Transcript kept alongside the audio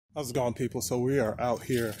How's it going, people? So we are out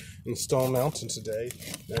here in Stone Mountain today.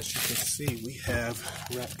 As you can see, we have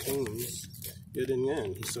raccoons getting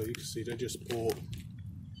in. So you can see they just pulled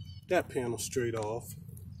that panel straight off,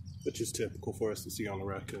 which is typical for us to see on a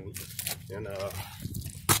raccoon. And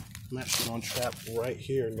I'm actually going to trap right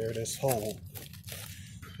here near this hole.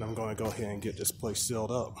 And I'm going to go ahead and get this place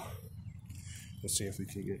sealed up and see if we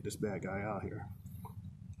can get this bad guy out here.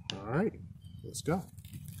 All right, let's go.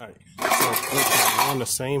 Alright, so we're in the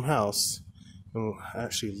same house, and we'll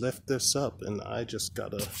actually lift this up, and I just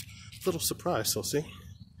got a little surprise. So see,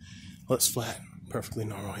 let's flat, perfectly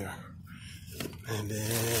normal here, and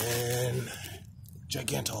then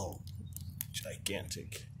gigantic,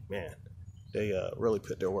 man. They really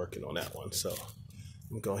put their work in on that one. So I'm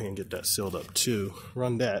gonna go ahead and get that sealed up too.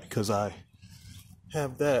 Run that because I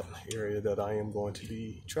have that area that I am going to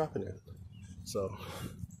be trapping in. So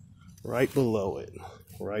right below it.